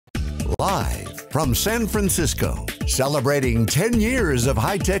Live from San Francisco, celebrating 10 years of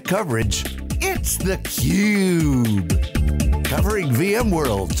high-tech coverage, it's theCUBE. Covering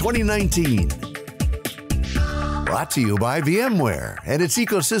VMworld 2019. Brought to you by VMware and its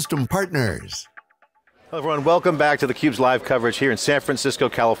ecosystem partners. Hello everyone, welcome back to theCUBE's live coverage here in San Francisco,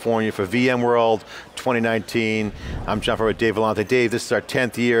 California for VMworld 2019. I'm John Furrier with Dave Vellante. Dave, this is our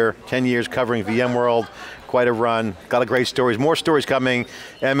 10th year, 10 years covering VMworld. Quite a run, got a great stories, more stories coming,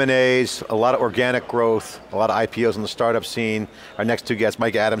 M&As, a lot of organic growth, a lot of IPOs on the startup scene. Our next two guests,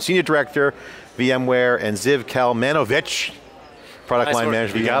 Mike Adams, Senior Director, VMware, and Ziv Kalmanovich, Product Line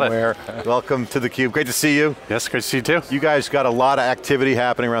Manager, VMware. Welcome to theCUBE, great to see you. Yes, great to see you too. You guys got a lot of activity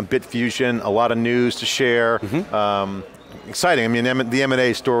happening around Bitfusion, a lot of news to share. Exciting, I mean, the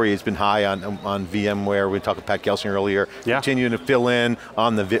M&A story has been high on VMware. We talked to Pat Gelsinger earlier. Yeah. Continuing to fill in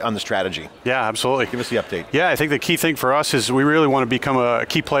on the strategy. Yeah, absolutely. Give us the update. Yeah, I think the key thing for us is we really want to become a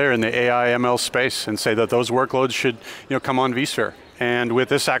key player in the AI ML space and say that those workloads should come on vSphere. And with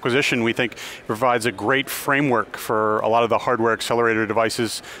this acquisition, we think it provides a great framework for a lot of the hardware accelerator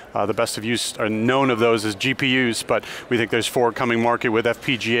devices. The best of use are known of those as GPUs, but we think there's 4 coming market with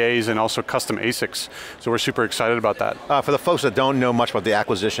FPGAs and also custom ASICs. So we're super excited about that. For the folks that don't know much about the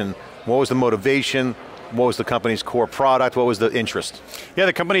acquisition, what was the motivation? What was the company's core product? What was the interest? Yeah,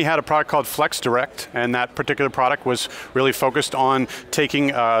 the company had a product called FlexDirect, and that particular product was really focused on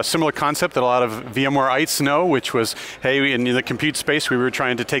taking a similar concept that a lot of VMwareites know, which was, hey, in the compute space, we were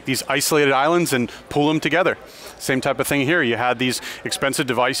trying to take these isolated islands and pull them together. Same type of thing here. You had these expensive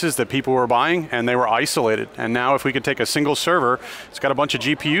devices that people were buying, and they were isolated. And now if we could take a single server, it's got a bunch of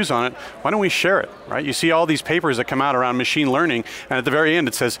GPUs on it, why don't we share it, right? You see all these papers that come out around machine learning, and at the very end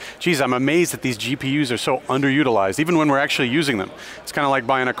it says, geez, I'm amazed that these GPUs are so underutilized, even when we're actually using them. It's kind of like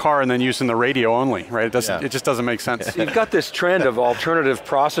buying a car and then using the radio only, right? It just doesn't make sense. You've got this trend of alternative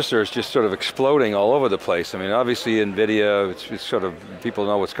processors just sort of exploding all over the place. I mean, obviously NVIDIA, it's sort of, people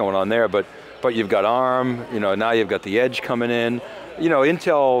know what's going on there, but you've got ARM, now you've got the edge coming in.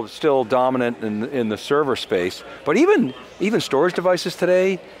 Intel still dominant in the server space, but even storage devices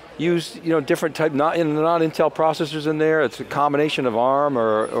today use different type, not Intel processors in there. It's a combination of ARM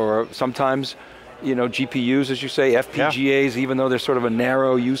or sometimes GPUs, as you say, FPGAs, even though they're sort of a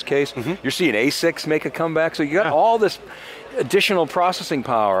narrow use case. You're seeing ASICs make a comeback, so you got all this additional processing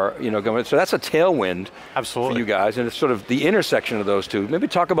power, going. So that's a tailwind for you guys, and it's sort of the intersection of those two. Maybe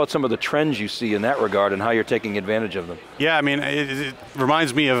talk about some of the trends you see in that regard and how you're taking advantage of them. Yeah, I mean, it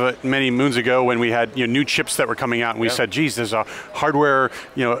reminds me of many moons ago when we had new chips that were coming out, and we said, geez, there's a hardware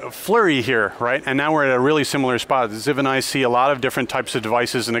flurry here, right? And now we're at a really similar spot. Ziv and I see a lot of different types of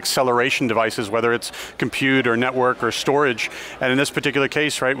devices and acceleration devices, whether it's compute or network or storage. And in this particular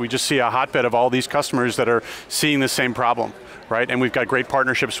case, right, we just see a hotbed of all these customers that are seeing the same problem. Right, and we've got great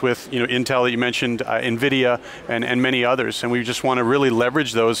partnerships with Intel that you mentioned, NVIDIA, and many others, and we just want to really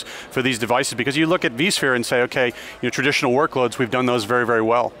leverage those for these devices, because you look at vSphere and say, okay, traditional workloads, we've done those very, very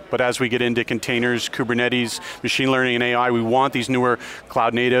well, but as we get into containers, Kubernetes, machine learning, and AI, we want these newer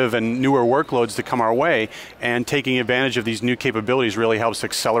cloud native and newer workloads to come our way, and taking advantage of these new capabilities really helps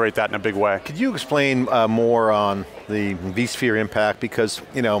accelerate that in a big way. Could you explain more on the vSphere impact, because,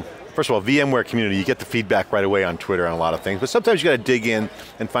 first of all, VMware community, you get the feedback right away on Twitter on a lot of things, but sometimes you got to dig in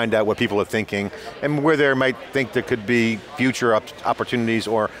and find out what people are thinking, and where they might think there could be future opportunities,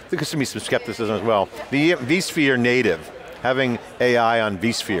 or there could be some skepticism as well. The vSphere native, having AI on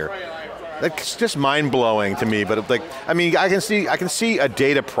vSphere, that's just mind-blowing to me, but I can see a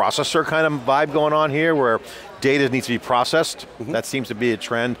data processor kind of vibe going on here, where data needs to be processed. That seems to be a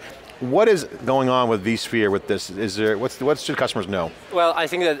trend. What is going on with vSphere with this? What should customers know? Well, I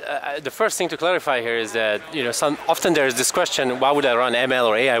think that the first thing to clarify here is that often there's this question, why would I run ML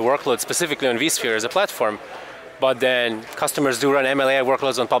or AI workloads specifically on vSphere as a platform? But then customers do run ML AI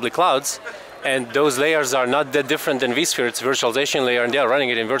workloads on public clouds, and those layers are not that different than vSphere. It's a virtualization layer, and they are running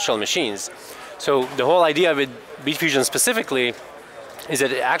it in virtual machines. So the whole idea with Bitfusion specifically is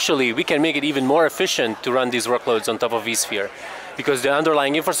that actually we can make it even more efficient to run these workloads on top of vSphere, because the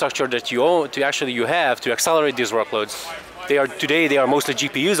underlying infrastructure that you own, you have to accelerate these workloads, today they are mostly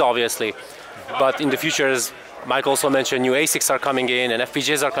GPUs, obviously, but in the future, as Mike also mentioned, new ASICs are coming in and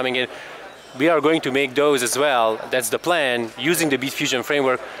FPGAs are coming in. We are going to make those as well. That's the plan, using the Bitfusion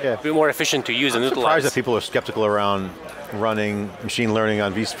framework, a bit more efficient to use and utilize. I'm surprised that people are skeptical around running machine learning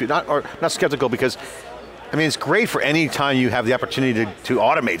on vSphere. Not skeptical, because it's great for any time you have the opportunity to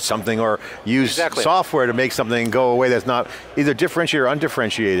automate something or use software to make something go away that's not either differentiated or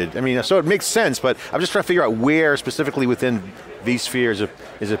undifferentiated. So it makes sense, but I'm just trying to figure out where specifically within vSphere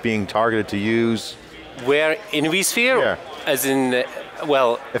is it being targeted to use? Where in vSphere? Yeah. As in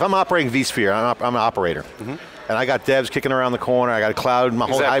Well, if I'm operating vSphere, I'm an operator, and I got devs kicking around the corner, I got a cloud, my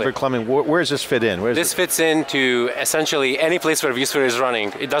whole hybrid cloud, where does this fit in? This fits into essentially any place where vSphere is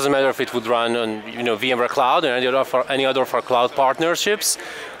running. It doesn't matter if it would run on VMware Cloud or any other of our cloud partnerships,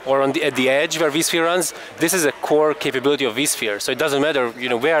 or on at the edge where vSphere runs. This is a core capability of vSphere, so it doesn't matter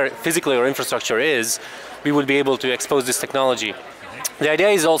where physically our infrastructure is, we will be able to expose this technology. The idea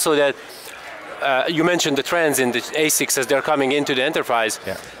is also that you mentioned the trends in the ASICs as they're coming into the enterprise.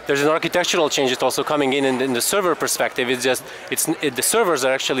 Yeah. There's an architectural change that's also coming in the server perspective. It's just the servers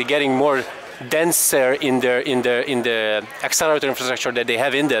are actually getting more denser in the accelerator infrastructure that they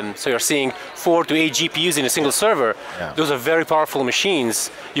have in them. So you're seeing 4 to 8 GPUs in a single server. Yeah. Those are very powerful machines.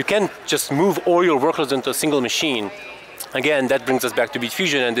 You can't just move all your workloads into a single machine. Again, that brings us back to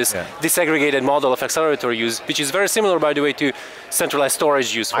Bitfusion and this disaggregated model of accelerator use, which is very similar, by the way, to centralized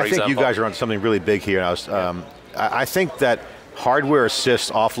storage use, for example. I think you guys are on something really big here. I think that hardware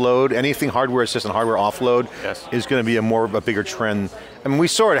assist offload, anything hardware assist and hardware offload is going to be a bigger trend. I mean, we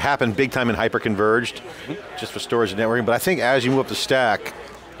saw it happen big time in hyper-converged, just for storage and networking, but I think as you move up the stack,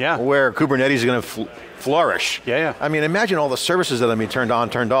 where Kubernetes is going to flourish. I mean, imagine all the services that are being turned on,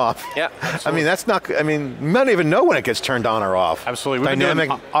 turned off. Absolutely. I mean, that's not, I mean, you don't even know when it gets turned on or off. Absolutely, we've been doing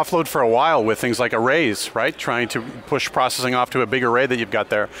offload for a while with things like arrays, right? Trying to push processing off to a big array that you've got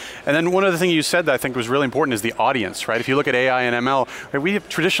there. And then one other thing you said that I think was really important is the audience, right? If you look at AI and ML, right, we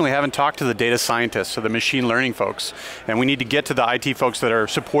traditionally haven't talked to the data scientists or the machine learning folks. And we need to get to the IT folks that are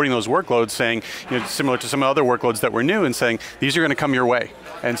supporting those workloads saying, similar to some other workloads that were new and saying, these are going to come your way.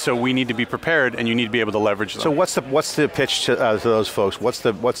 And so we need to be prepared and you need to be able to leverage them. So what's the pitch to those folks? What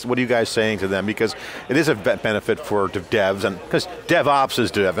are you guys saying to them? Because it is a benefit for devs, and because DevOps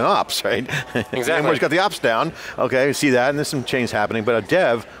is Dev and Ops, right? Exactly. Everyone's got the ops down. Okay, we see that, and there's some change happening. But a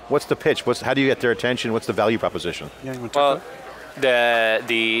dev, what's the pitch? How do you get their attention? What's the value proposition? Yeah, you want to talk about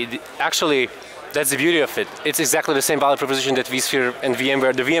the actually, that's the beauty of it. It's exactly the same value proposition that vSphere and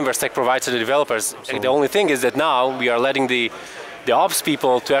VMware, the VMware stack provides to the developers. The only thing is that now we are letting the ops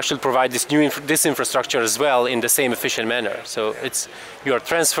people to actually provide this infrastructure as well in the same efficient manner. So you are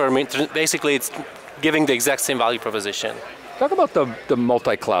transferring, basically it's giving the exact same value proposition. Talk about the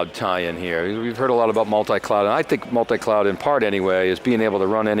multi-cloud tie-in here. We've heard a lot about multi-cloud, and I think multi-cloud in part anyway is being able to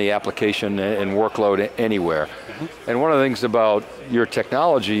run any application and workload anywhere. And one of the things about your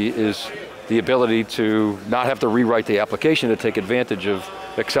technology is the ability to not have to rewrite the application to take advantage of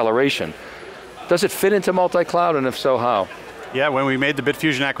acceleration. Does it fit into multi-cloud, and if so, how? Yeah, when we made the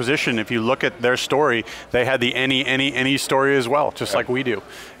Bitfusion acquisition, if you look at their story, they had the any story as well, just like we do.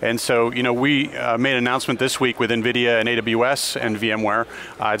 And so, we made an announcement this week with NVIDIA and AWS and VMware.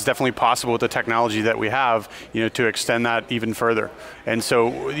 It's definitely possible with the technology that we have, to extend that even further. And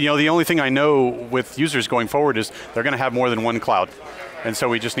so, the only thing I know with users going forward is they're going to have more than one cloud. And so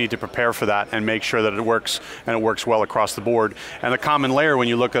we just need to prepare for that and make sure that it works, and it works well across the board. And the common layer, when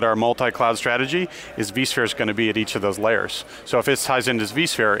you look at our multi-cloud strategy, is vSphere is going to be at each of those layers. So if it ties into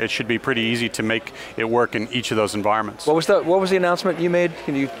vSphere, it should be pretty easy to make it work in each of those environments. What was the announcement you made?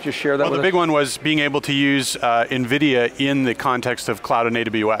 Can you just share that with us? The big one was being able to use NVIDIA in the context of cloud and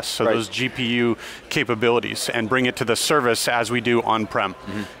AWS, so those GPU capabilities, and bring it to the service as we do on-prem.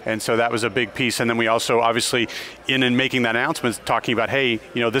 And so that was a big piece. And then we also, obviously, in making that announcement, talking about, hey,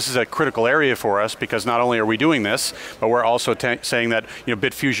 this is a critical area for us because not only are we doing this, but we're also saying that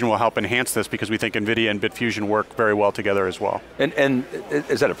Bitfusion will help enhance this because we think NVIDIA and Bitfusion work very well together as well. And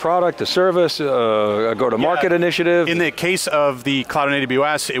is that a product, a service, a go-to-market initiative? In the case of the cloud and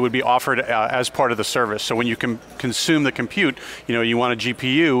AWS, it would be offered as part of the service. So when you consume the compute, you want a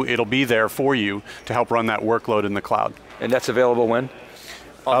GPU, it'll be there for you to help run that workload in the cloud. And that's available when?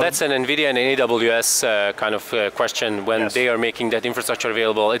 Well, that's an NVIDIA and an AWS kind of question when they are making that infrastructure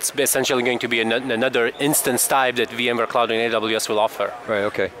available. It's essentially going to be another instance type that VMware Cloud and AWS will offer. Right,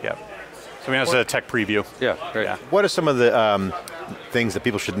 okay. Yeah. So that's a tech preview. Yeah, great. Yeah. What are some of the things that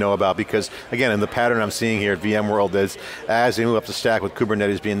people should know about? Because again, in the pattern I'm seeing here at VMworld is as they move up the stack with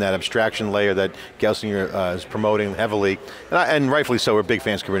Kubernetes being that abstraction layer that Gelsinger is promoting heavily, and rightfully so, we're big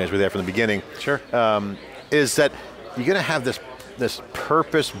fans of Kubernetes, we're there from the beginning. Sure. Is that you're going to have this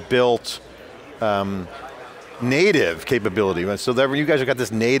purpose-built native capability. So that you guys have got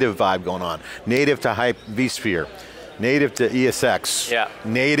this native vibe going on. Native to vSphere, native to ESX,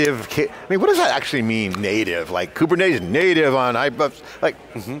 native, what does that actually mean, native? Like Kubernetes native on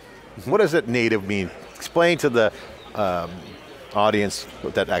what does that native mean? Explain to the audience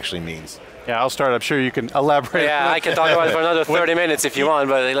what that actually means. Yeah, I'll start. I'm sure you can elaborate. Yeah, I can talk about it for another 30 minutes if you want,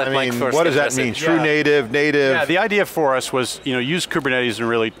 but let Mike first. What does that mean? True native? Yeah, the idea for us was, use Kubernetes in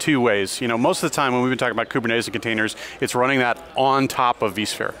really two ways. Most of the time when we've been talking about Kubernetes and containers, it's running that on top of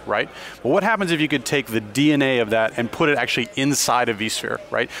vSphere, right? But what happens if you could take the DNA of that and put it actually inside of vSphere,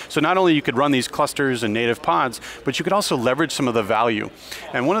 right? So not only you could run these clusters and native pods, but you could also leverage some of the value.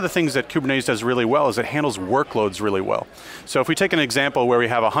 And one of the things that Kubernetes does really well is it handles workloads really well. So if we take an example where we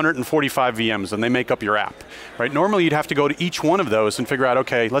have 145 VMs and they make up your app, right? Normally you'd have to go to each one of those and figure out,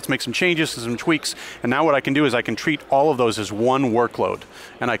 okay, let's make some changes, some tweaks, and now what I can do is I can treat all of those as one workload,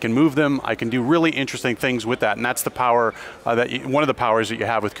 and I can move them, I can do really interesting things with that, and that's the power, one of the powers that you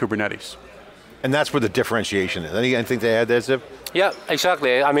have with Kubernetes. And that's where the differentiation is. Anything to add there, Ziv? Yeah,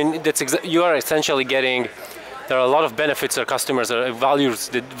 exactly. I mean, you are essentially getting, there are a lot of benefits that customers, the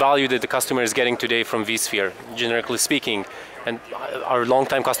value that the customer is getting today from vSphere, generically speaking. And our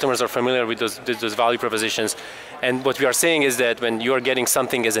longtime customers are familiar with those value propositions. And what we are saying is that when you are getting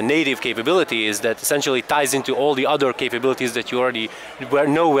something as a native capability, is that essentially ties into all the other capabilities that you already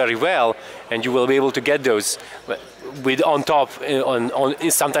know very well, and you will be able to get those with on top,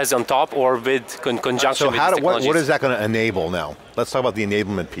 sometimes on top or with conjunction with these technologies. What is that going to enable now? Let's talk about the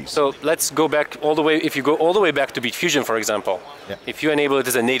enablement piece. So let's go back all the way, if you go all the way back to Bitfusion, for example, if you enable it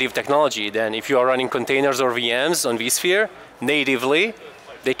as a native technology, then if you are running containers or VMs on vSphere, natively,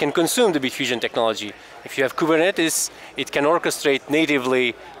 they can consume the Bitfusion technology. If you have Kubernetes, it can orchestrate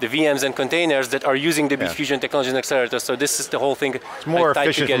natively the VMs and containers that are using the Bitfusion technology and accelerator. So this is the whole thing. It's more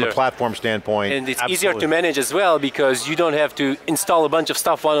efficient from a platform standpoint. And it's easier to manage as well because you don't have to install a bunch of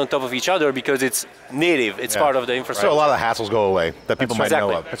stuff one on top of each other because it's native. It's part of the infrastructure. So a lot of the hassles go away that people might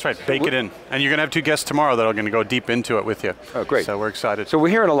know of. That's right, bake it in. And you're going to have two guests tomorrow that are going to go deep into it with you. Oh, great. So we're excited. So we're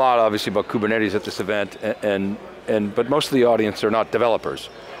hearing a lot, obviously, about Kubernetes at this event, but most of the audience are not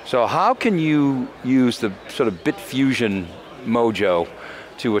developers. So how can you use the sort of Bitfusion mojo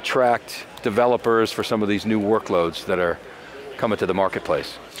to attract developers for some of these new workloads that are coming to the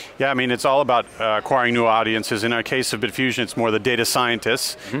marketplace? Yeah, I mean, it's all about acquiring new audiences. In our case of Bitfusion, it's more the data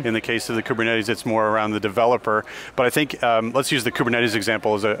scientists. In the case of the Kubernetes, it's more around the developer. But I think, let's use the Kubernetes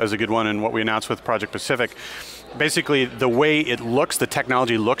example as a good one and what we announced with Project Pacific. Basically, the way it looks, the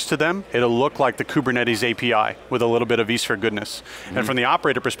technology looks to them, it'll look like the Kubernetes API with a little bit of vSphere goodness. And from the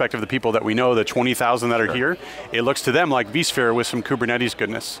operator perspective, the people that we know, the 20,000 that are here, it looks to them like vSphere with some Kubernetes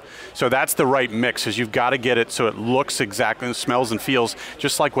goodness. So that's the right mix, is you've got to get it so it looks exactly, smells and feels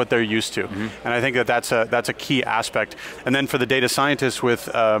just like what they're used to. And I think that that's a key aspect. And then for the data scientists with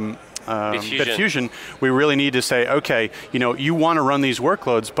Bitfusion, we really need to say, okay, you want to run these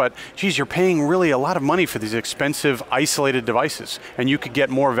workloads, but geez, you're paying really a lot of money for these expensive, isolated devices, and you could get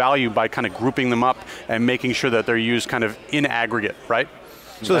more value by kind of grouping them up and making sure that they're used kind of in aggregate, right?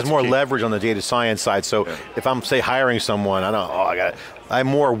 So there's more leverage on the data science side. So if I'm, say, hiring someone, I have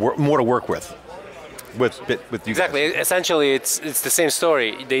more to work with. With you exactly. guys. Essentially, it's the same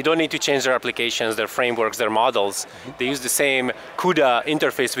story. They don't need to change their applications, their frameworks, their models. They use the same CUDA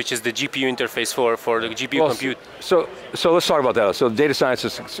interface, which is the GPU interface for the GPU compute. So let's talk about that. So data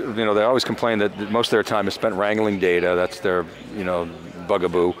scientists, they always complain that most of their time is spent wrangling data. That's their,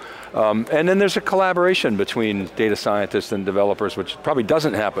 bugaboo. And then there's a collaboration between data scientists and developers, which probably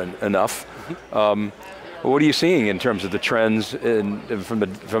doesn't happen enough. What are you seeing in terms of the trends from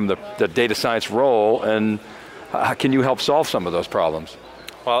the data science role, and how can you help solve some of those problems?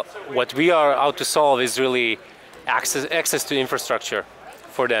 Well, what we are out to solve is really access to infrastructure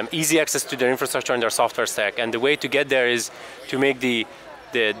for them, easy access to their infrastructure and their software stack. And the way to get there is to make the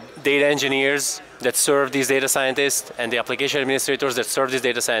data engineers that serve these data scientists and the application administrators that serve these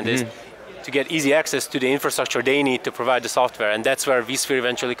data scientists to get easy access to the infrastructure they need to provide the software, and that's where vSphere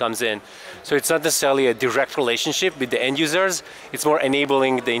eventually comes in. So it's not necessarily a direct relationship with the end users, it's more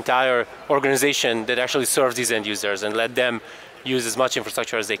enabling the entire organization that actually serves these end users and let them use as much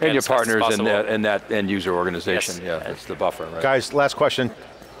infrastructure as they can. And your partners in that end user organization, it's the buffer, right? Guys, last question.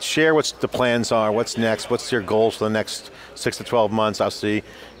 Share what the plans are, what's next, what's your goals for the next 6 to 12 months? I'll see.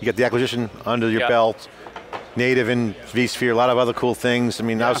 You get the acquisition under your belt, native in vSphere, a lot of other cool things. I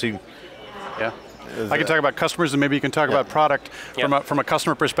mean, obviously, I can talk about customers, and maybe you can talk about product. From a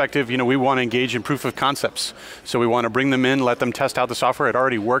customer perspective, we want to engage in proof of concepts. So we want to bring them in, let them test out the software. It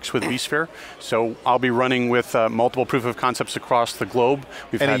already works with vSphere. So I'll be running with multiple proof of concepts across the globe.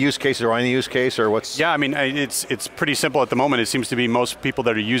 Any use cases or any use case, or what's? Yeah, I mean, it's pretty simple at the moment. It seems to be most people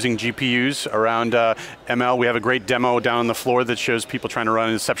that are using GPUs around ML. We have a great demo down on the floor that shows people trying to run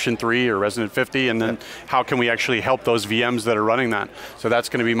Inception 3 or Resident 50, and then how can we actually help those VMs that are running that? So that's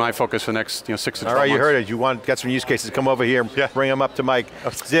going to be my focus for the next 6 to 12 months. right, you heard it. You got some use cases, come over here, bring them up to Mike.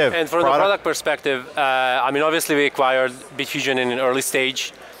 Ziv, and from the product perspective, I mean, obviously we acquired Bitfusion in an early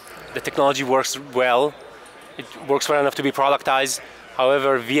stage. The technology works well. It works well enough to be productized.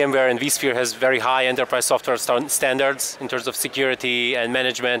 However, VMware and vSphere has very high enterprise software standards in terms of security and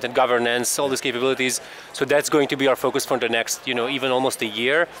management and governance, all these capabilities. So that's going to be our focus for the next, even almost a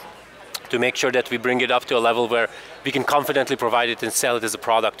year, to make sure that we bring it up to a level where we can confidently provide it and sell it as a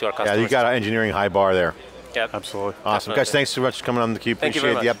product to our customers. Yeah, you got an engineering high bar there. Yep. Absolutely. Awesome. Guys, thanks so much for coming on theCUBE. Thank you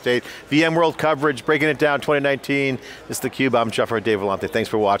very much. Appreciate the update. VMworld coverage, breaking it down 2019. This is theCUBE, I'm John Furrier, Dave Vellante. Thanks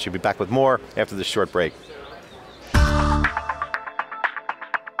for watching. We'll be back with more after this short break.